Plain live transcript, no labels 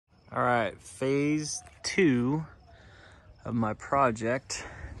All right, phase 2 of my project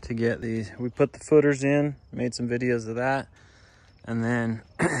to get these. We put the footers in, made some videos of that. And then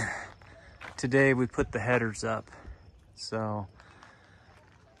today we put the headers up. So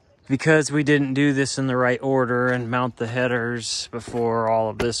because we didn't do this in the right order and mount the headers before all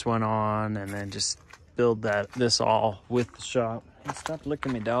of this went on, and then just build this all with the shop. Stop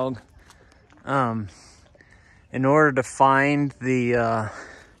licking me, dog. In order to find the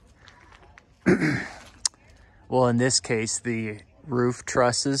well, in this case, the roof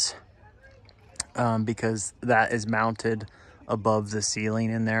trusses, because that is mounted above the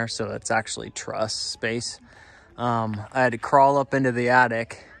ceiling in there, so it's actually truss space. I had to crawl up into the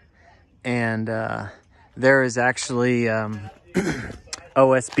attic, and there is actually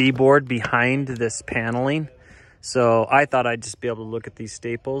OSB board behind this paneling. So I thought I'd just be able to look at these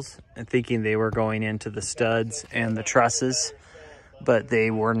staples and thinking they were going into the studs and the trusses, but they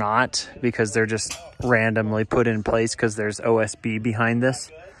were not, because they're just randomly put in place because there's OSB behind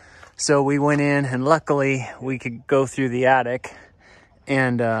this. So we went in, and luckily we could go through the attic,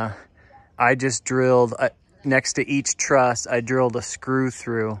 and I just drilled next to each truss. I drilled a screw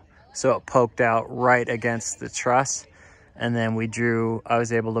through so it poked out right against the truss, and then I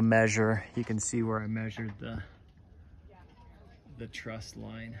was able to measure. You can see where I measured the truss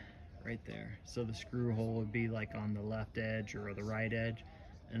line right there. So the screw hole would be like on the left edge or the right edge,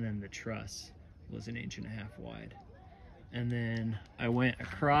 and then the truss was 1.5 inches wide. And then I went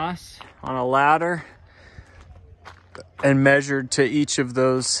across on a ladder and measured to each of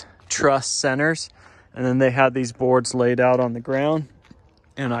those truss centers, and then they had these boards laid out on the ground,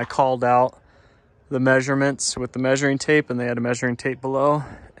 and I called out the measurements with the measuring tape, and they had a measuring tape below,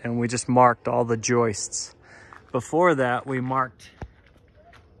 and we just marked all the joists. Before that, we marked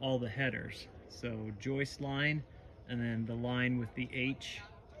all the headers. So joist line, and then the line with the H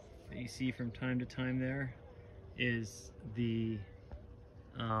that you see from time to time there is the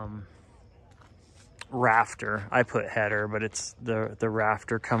rafter. I put header, but it's the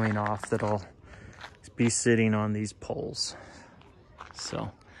rafter coming off that'll be sitting on these poles.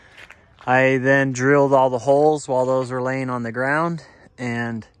 So I then drilled all the holes while those were laying on the ground,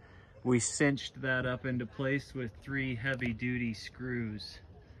 and we cinched that up into place with 3 heavy-duty screws.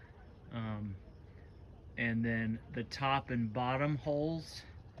 And then the top and bottom holes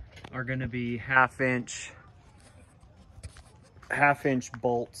are going to be half-inch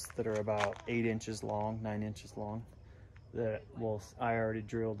bolts that are about 8 inches long, 9 inches long. I already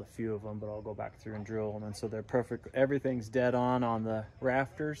drilled a few of them, but I'll go back through and drill them. And so they're perfect. Everything's dead on the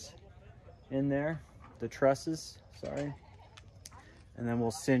rafters in there, the trusses, sorry. And then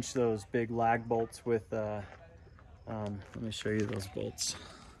we'll cinch those big lag bolts with, let me show you those bolts.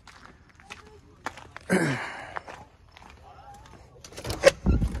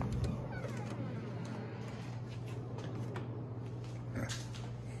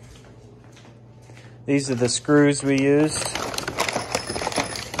 These are the screws we used.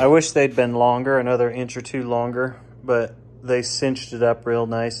 I wish they'd been longer, another 1 or 2 inches longer, but they cinched it up real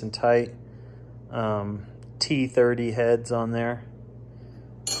nice and tight. T30 heads on there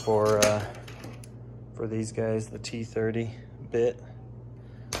for these guys, the T30 bit.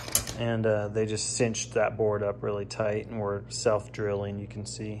 And they just cinched that board up really tight, and we're self-drilling, you can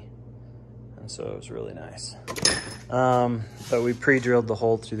see. And so it was really nice. But we pre-drilled the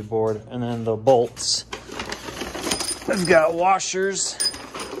hole through the board. And then the bolts, I've got washers,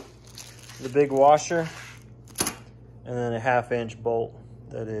 the big washer, and then a 1/2 inch bolt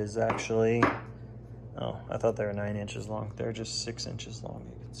that is actually, oh, I thought they were 9 inches long. They're just 6 inches long,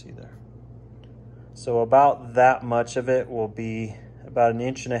 you can see there. So about that much of it will be, about 1.5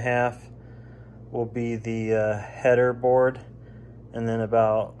 inches will be the header board, and then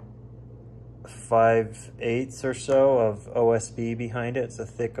about 5/8 or so of OSB behind it. It's a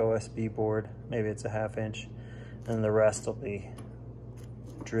thick OSB board, maybe it's a 1/2 inch, and the rest will be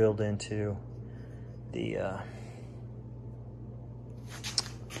drilled into the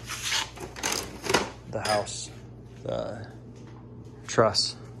house, the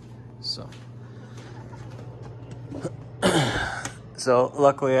truss. So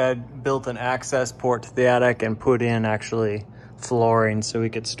luckily I built an access port to the attic and put in actually flooring so we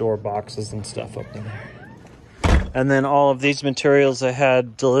could store boxes and stuff up in there. And then all of these materials I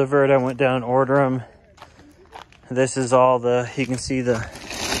had delivered, I went down and ordered them. This is all you can see the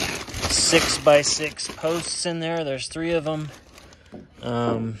 6x6 posts in there. There's 3 of them.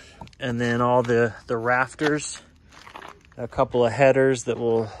 And then all the rafters, a couple of headers that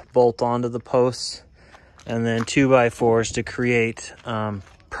will bolt onto the posts, and then 2x4s to create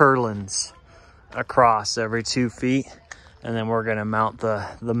purlins across every 2 feet. And then we're gonna mount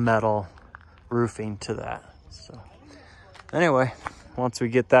the metal roofing to that. So anyway, once we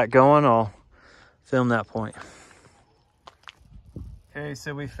get that going, I'll film that point. Okay,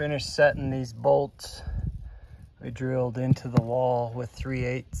 so we finished setting these bolts. We drilled into the wall with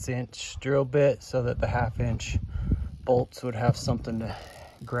 3/8 inch drill bit so that the 1/2 inch bolts would have something to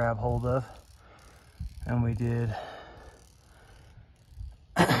grab hold of. And we did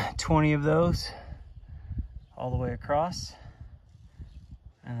 20 of those all the way across.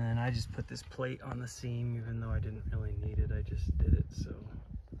 And then I just put this plate on the seam, even though I didn't really need it, I just did it so.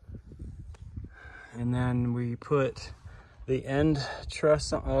 And then we put the end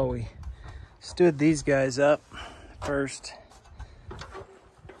truss on. Oh, we stood these guys up first.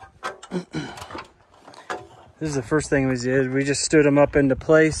 This is the first thing we did. We just stood them up into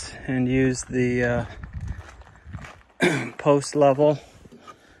place and used the post level.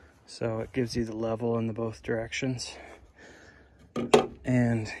 So it gives you the level in the both directions.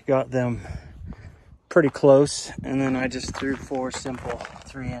 And got them pretty close. And then I just threw 4 simple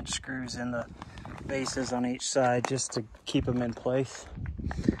 3-inch screws in the bases on each side just to keep them in place.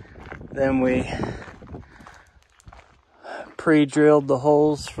 Then we pre-drilled the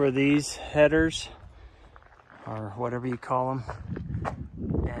holes for these headers, or whatever you call them.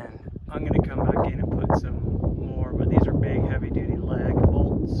 And I'm gonna come back in and put some more, but these are big heavy duty lag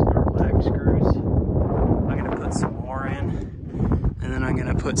bolts or lag screws. I'm gonna put some more in, and then I'm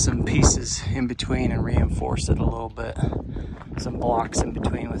gonna put some pieces in between and reinforce it a little bit. Some blocks in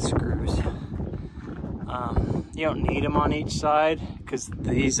between with screws. You don't need them on each side because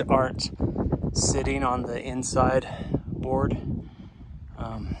these aren't sitting on the inside board.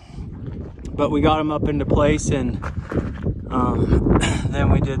 But we got them up into place, and then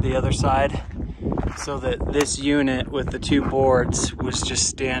we did the other side so that this unit with the 2 boards was just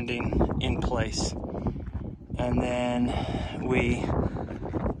standing in place. And then we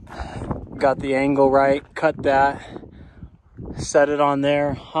got the angle right, cut that, set it on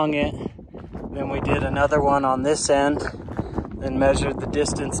there, hung it. Then we did another one on this end, then measured the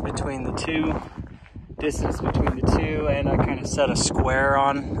distance between the two, and I kind of set a square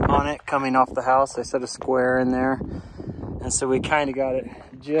on it coming off the house. I set a square in there, and so we kind of got it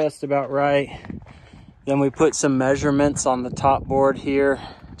just about right. Then we put some measurements on the top board here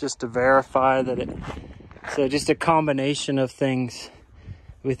just to verify that so just a combination of things.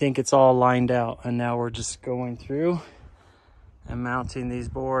 We think it's all lined out, and now we're just going through and mounting these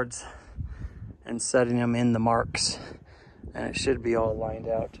boards and setting them in the marks, and it should be all lined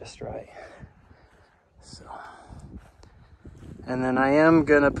out just right. So, and then I am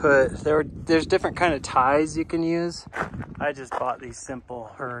gonna put, there's different kind of ties you can use. I just bought these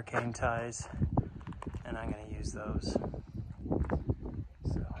simple hurricane ties, and I'm gonna use those.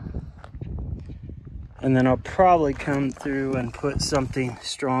 So, and then I'll probably come through and put something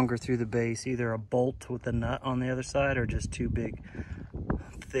stronger through the base, either a bolt with a nut on the other side or just 2 big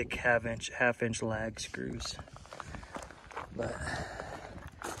thick half inch lag screws.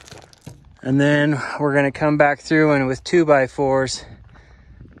 And then we're gonna come back through and with 2x4s,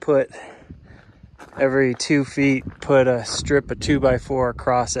 put every 2 feet, put a strip of 2x4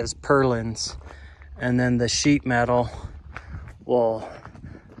 across as purlins. And then the sheet metal will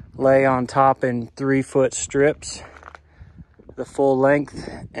lay on top in 3-foot strips, the full length,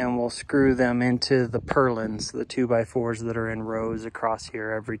 and we'll screw them into the purlins, the 2x4s that are in rows across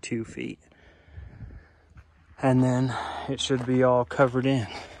here every 2 feet. And then it should be all covered in.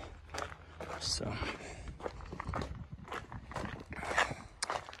 So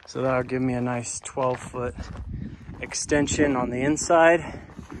that'll give me a nice 12-foot extension on the inside.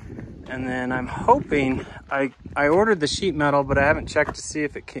 And then I'm hoping, I ordered the sheet metal, but I haven't checked to see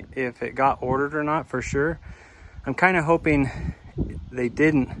if it got ordered or not for sure. I'm kind of hoping they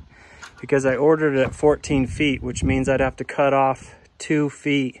didn't, because I ordered it at 14 feet, which means I'd have to cut off 2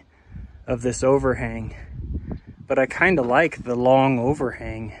 feet of this overhang. But I kind of like the long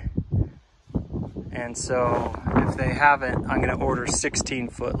overhang. And so if they haven't, I'm gonna order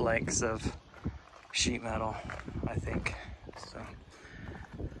 16-foot lengths of sheet metal, I think. So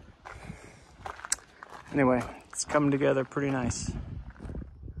anyway, it's coming together pretty nice.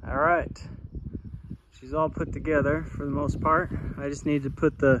 All right. She's all put together for the most part. I just need to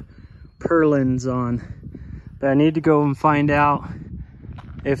put the purlins on. But I need to go and find out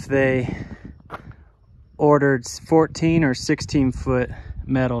if they ordered 14 or 16-foot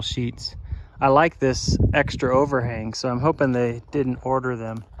metal sheets. I like this extra overhang, so I'm hoping they didn't order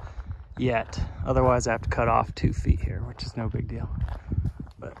them yet. Otherwise, I have to cut off 2 feet here, which is no big deal.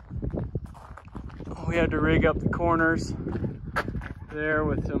 But we had to rig up the corners there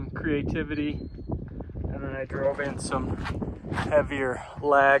with some creativity. And And then I drove in some heavier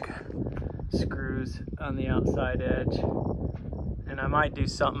lag screws on the outside edge. And I might do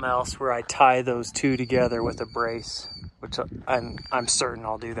something else where I tie those two together with a brace, which I'm certain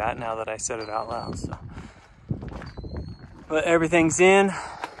I'll do that now that I said it out loud. So, but everything's in.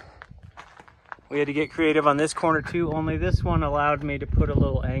 We had to get creative on this corner too, only this one allowed me to put a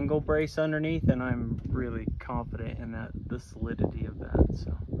little angle brace underneath, and I'm really confident in that, the solidity of that,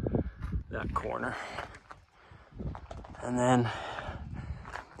 so that corner. And then,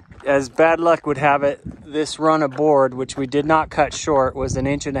 as bad luck would have it, this run of board, which we did not cut short, was 1.5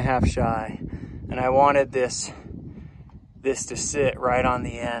 inches shy. And I wanted this to sit right on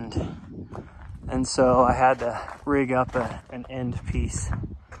the end. And so I had to rig up an end piece.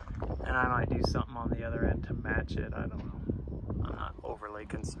 And I might do something on the other end to match it. I don't know. I'm not overly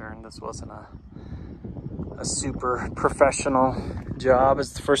concerned. This wasn't a super professional job.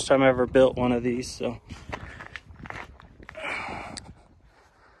 It's the first time I ever built one of these, so.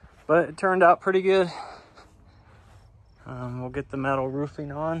 But it turned out pretty good. We'll get the metal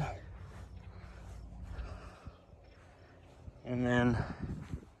roofing on. And then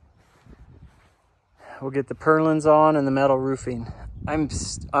we'll get the purlins on and the metal roofing. I'm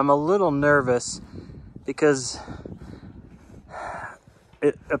a little nervous because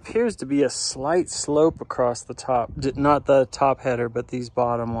it appears to be a slight slope across the top, not the top header, but these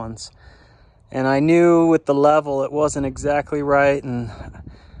bottom ones. And I knew with the level it wasn't exactly right, and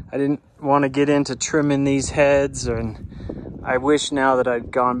I didn't want to get into trimming these heads, and I wish now that I'd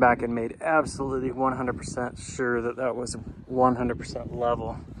gone back and made absolutely 100% sure that that was 100%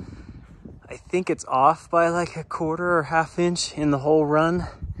 level. I think it's off by like 1/4 or 1/2 inch in the whole run,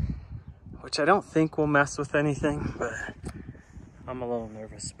 which I don't think will mess with anything, but I'm a little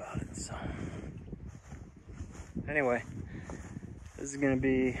nervous about it. So anyway, this is gonna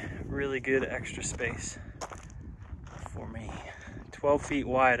be really good extra space for me. 12 feet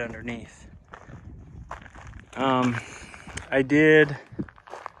wide underneath. I did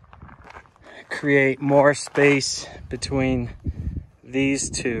create more space between these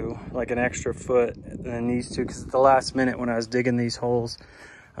two, like an extra foot than these two, because at the last minute when I was digging these holes,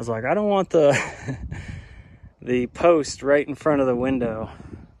 I was like, I don't want the the post right in front of the window.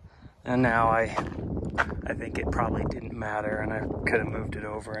 And now I think it probably didn't matter, and I could have moved it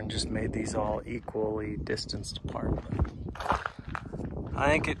over and just made these all equally distanced apart. But I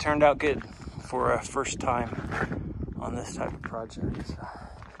think it turned out good for a first time on this type of project. So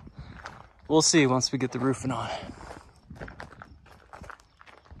we'll see once we get the roofing on.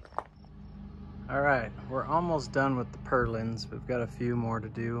 All right, we're almost done with the purlins. We've got a few more to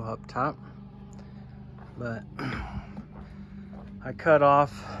do up top, but I cut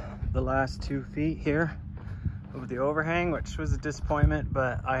off the last 2 feet here of the overhang, which was a disappointment,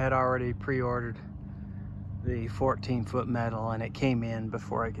 but I had already pre-ordered the 14-foot metal, and it came in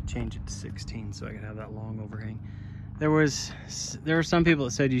before I could change it to 16, so I could have that long overhang. There were some people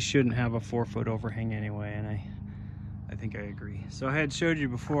that said you shouldn't have a 4-foot overhang anyway, and I think I agree. So I had showed you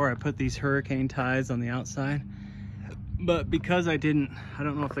before, I put these hurricane ties on the outside, but because I don't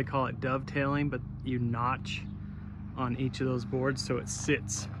know if they call it dovetailing, but you notch on each of those boards so it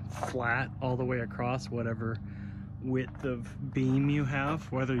sits flat all the way across whatever width of beam you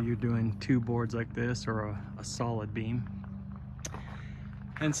have, whether you're doing 2 boards like this or a solid beam.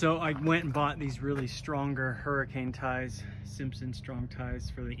 And so I went and bought these really stronger hurricane ties, Simpson strong ties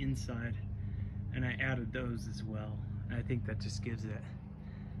for the inside, and I added those as well. And I think that just gives it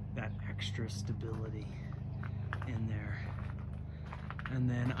that extra stability in there. And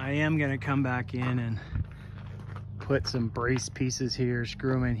then I am gonna come back in and put some brace pieces here,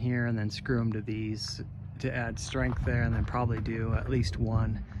 screw them in here, and then screw them to these to add strength there, and then probably do at least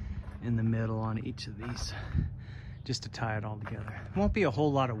one in the middle on each of these just to tie it all together. It won't be a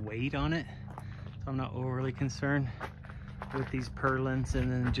whole lot of weight on it, so I'm not overly concerned with these purlins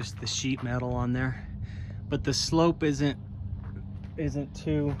and then just the sheet metal on there. But the slope isn't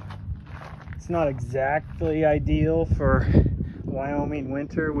too, it's not exactly ideal for Wyoming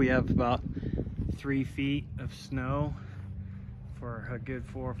winter. We have about 3 feet of snow for a good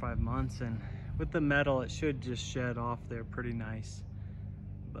 4 or 5 months, and with the metal it should just shed off there pretty nice,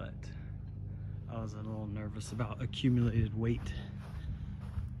 but I was a little nervous about accumulated weight.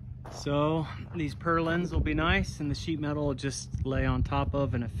 So these purlins will be nice, and the sheet metal will just lay on top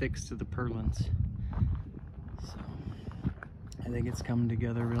of and affix to the purlins. So I think it's coming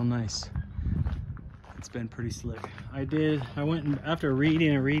together real nice. It's been pretty slick. I went and after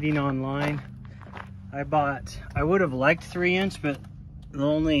reading online, I would have liked 3-inch, but the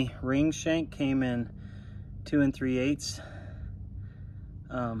only ring shank came in 2 3/8.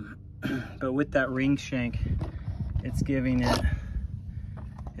 But with that ring shank, it's giving it,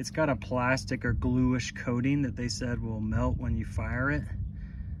 it's got a plastic or gluish coating that they said will melt when you fire it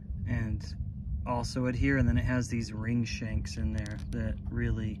and also adhere. And then it has these ring shanks in there that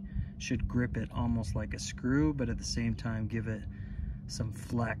really should grip it almost like a screw, but at the same time give it some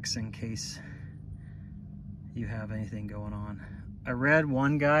flex in case you have anything going on. I read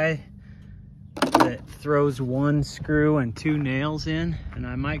one guy that throws one screw and 2 nails in, and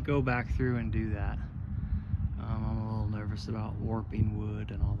I might go back through and do that. I'm a little nervous about warping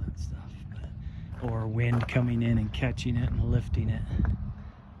wood and all that stuff, or wind coming in and catching it and lifting it.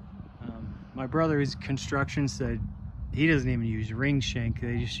 My brother who's construction said he doesn't even use ring shank,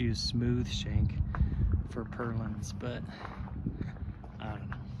 they just use smooth shank for purlins, but I don't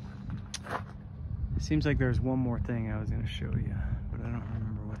know. Seems like there's one more thing I was going to show you, but I don't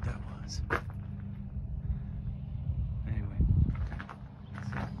remember what that was. Anyway,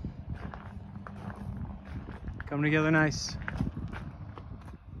 so, coming together nice.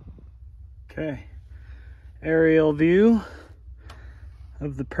 Okay, aerial view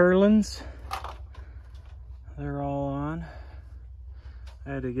of the purlins. They're all on.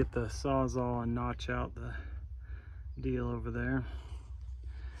 I had to get the Sawzall and notch out the deal over there.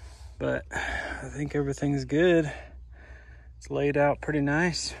 But I think everything's good. It's laid out pretty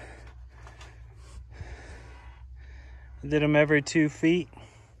nice. I did them every 2 feet.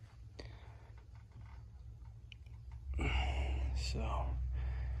 So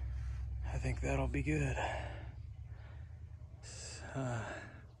I think that'll be good. It's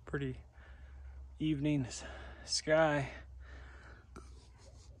pretty evening sky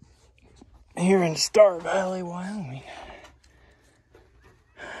here in Star Valley, Wyoming.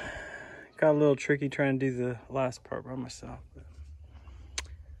 Got a little tricky trying to do the last part by myself.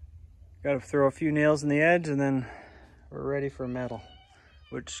 Got to throw a few nails in the edge and then we're ready for metal,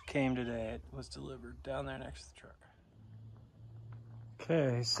 which came today. It was delivered down there next to the truck.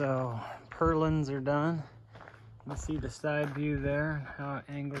 Okay, so purlins are done. You see the side view there and how it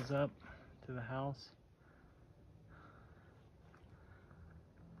angles up to the house.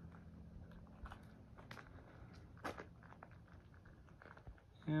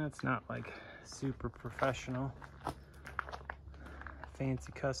 Yeah, it's not like super professional,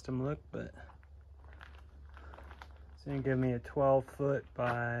 fancy custom look, but it's gonna give me a 12-foot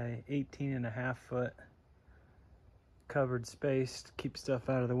by 18.5-foot covered space to keep stuff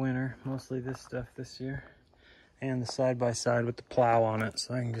out of the winter. Mostly this stuff this year. And the side-by-side with the plow on it,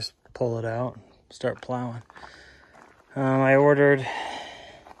 so I can just pull it out and start plowing. I ordered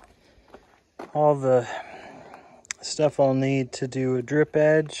all the stuff I'll need to do a drip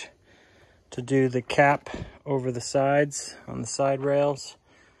edge, to do the cap over the sides on the side rails,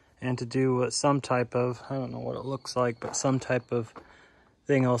 and to do some type of, I don't know what it looks like, but some type of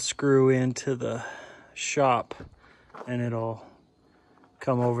thing I'll screw into the shop and it'll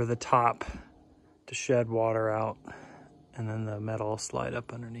come over the top to shed water out, and then the metal will slide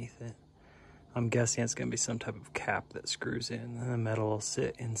up underneath it. I'm guessing it's going to be some type of cap that screws in, and the metal will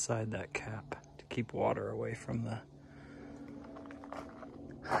sit inside that cap to keep water away from the...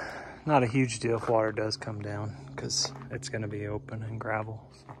 Not a huge deal if water does come down, because it's going to be open and gravel.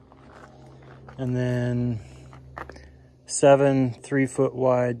 So. And then 7 3-foot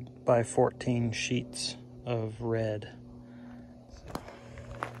wide by 14 sheets of red.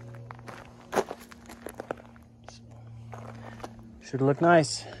 Should look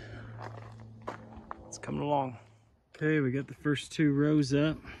nice. It's coming along. Okay, we got the first 2 rows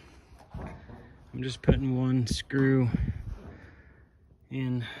up. I'm just putting 1 screw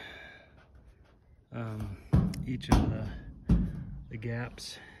in each of the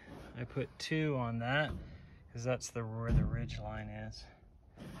gaps. I put 2 on that because that's where the ridge line is.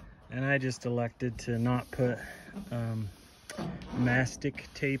 And I just elected to not put mastic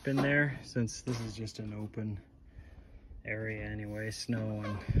tape in there, since this is just an open area anyway. Snow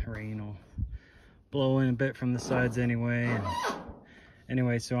and rain will blow in a bit from the sides anyway. And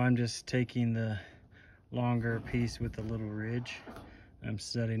anyway, so I'm just taking the longer piece with the little ridge. I'm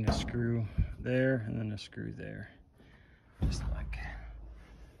setting a screw there and then a screw there, just like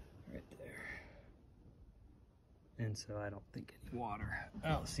right there. And so I don't think any water, I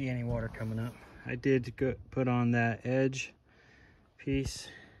don't see any water coming up. I did put on that edge piece,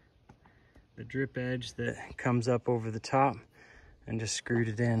 the drip edge that comes up over the top, and just screwed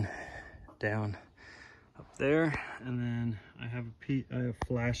it in down up there. And then I have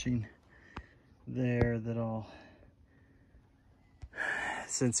flashing there that I'll,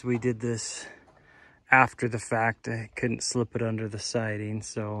 since we did this after the fact, I couldn't slip it under the siding,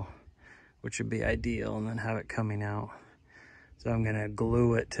 so, which would be ideal, and then have it coming out. So I'm gonna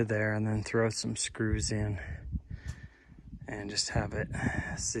glue it to there and then throw some screws in and just have it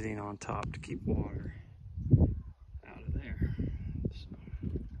sitting on top to keep water out of there. So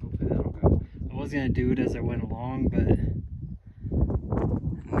hopefully that'll go. I was gonna do it as I went along, but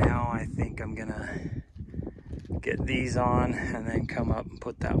now I think I'm gonna get these on and then come up and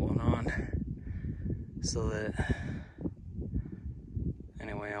put that one on. So that,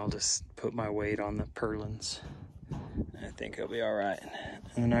 anyway, I'll just put my weight on the purlins. I think it'll be all right.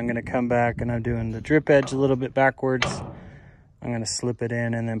 And then I'm gonna come back and I'm doing the drip edge a little bit backwards. I'm gonna slip it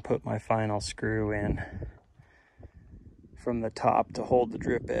in and then put my final screw in from the top to hold the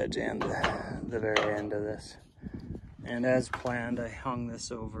drip edge and the very end of this. And as planned, I hung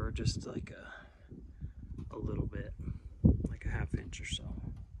this over just like a little bit, like a ½ inch or so.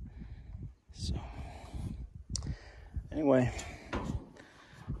 So anyway,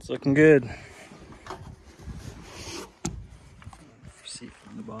 it's looking good. See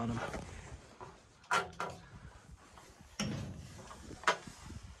from the bottom.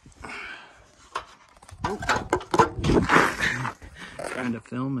 Trying to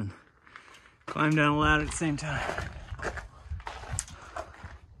film and climb down a ladder at the same time.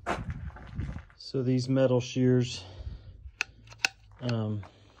 So these metal shears are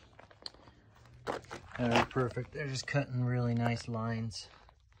perfect. They're just cutting really nice lines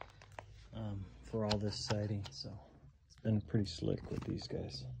for all this siding. So it's been pretty slick with these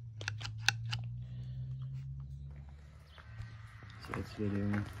guys. So it's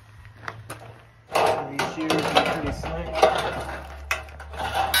videoing. So these shears are pretty slick.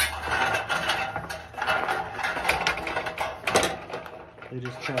 They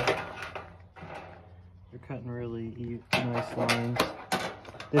just cut. They're cutting really nice lines.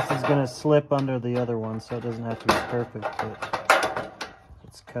 This is going to slip under the other one, so it doesn't have to be perfect, but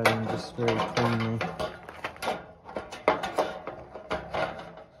it's cutting just very cleanly.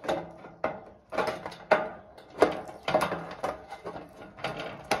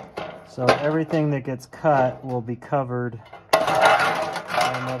 So everything that gets cut will be covered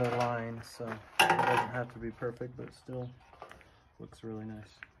by another line, so it doesn't have to be perfect, but it still looks really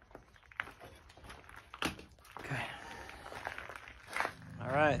nice. Okay.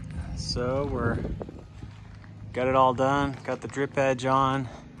 All right, so got it all done. Got the drip edge on,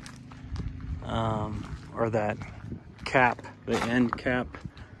 or that cap, the end cap.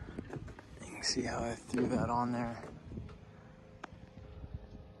 You can see how I threw that on there.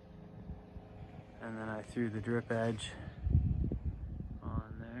 And then I threw the drip edge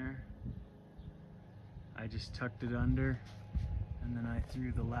on there. I just tucked it under, and then I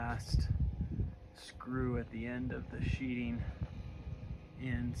threw the last screw at the end of the sheeting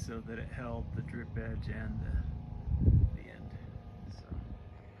in so that it held the drip edge and the end. So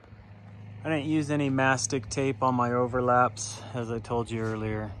I didn't use any mastic tape on my overlaps, as I told you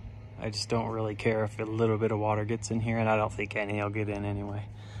earlier. I just don't really care if a little bit of water gets in here, and I don't think any will get in anyway.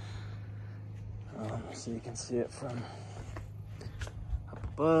 So you can see it from up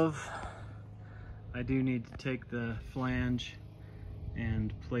above. I do need to take the flange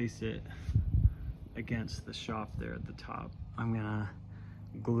and place it against the shop there at the top. I'm gonna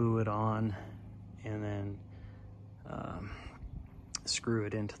glue it on and then screw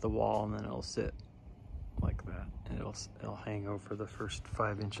it into the wall, and then it'll sit like that. And it'll hang over the first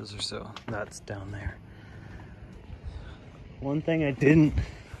 5 inches or so. That's down there. One thing I didn't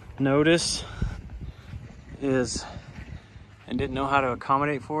notice is, and didn't know how to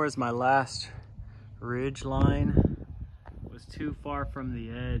accommodate for, is my last ridge line was too far from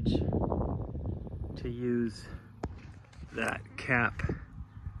the edge to use that cap.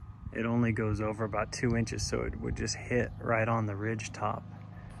 It only goes over about 2 inches, so it would just hit right on the ridge top,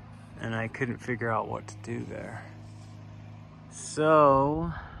 and I couldn't figure out what to do there.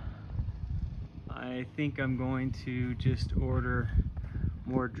 So I think I'm going to just order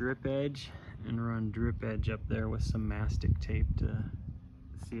more drip edge and run drip edge up there with some mastic tape to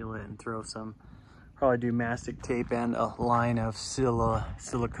seal it, and throw some, probably do mastic tape and a line of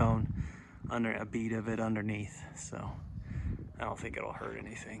silicone under, a bead of it underneath. So I don't think it'll hurt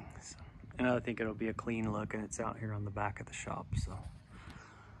anything. So, and I think it'll be a clean look, and it's out here on the back of the shop. So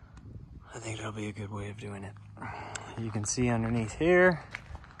I think that'll be a good way of doing it. You can see underneath here,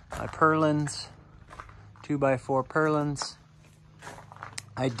 my purlins, 2x4 purlins.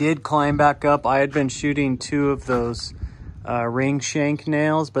 I did climb back up. I had been shooting 2 of those ring shank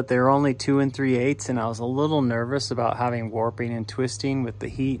nails, but they were only 2 3/8, and I was a little nervous about having warping and twisting with the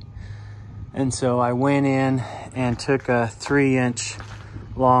heat. And so I went in and took a 3-inch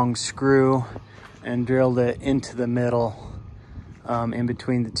long screw and drilled it into the middle in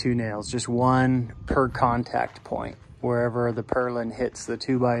between the 2 nails, just one per contact point. wherever the purlin hits the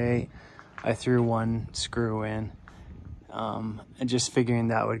 2x8, I threw one screw in. And just figuring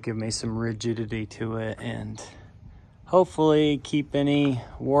that would give me some rigidity to it and hopefully keep any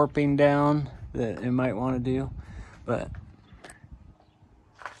warping down that it might want to do. But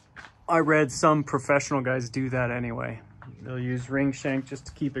I read some professional guys do that anyway. They'll use ring shank just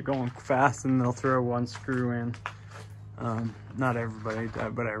to keep it going fast, and they'll throw one screw in. Not everybody,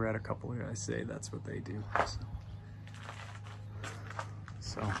 but I read a couple of guys say that's what they do.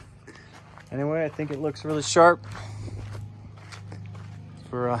 So anyway, I think it looks really sharp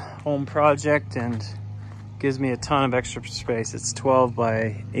for a home project and gives me a ton of extra space. It's 12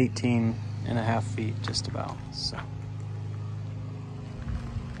 by 18 and a half feet, just about. So.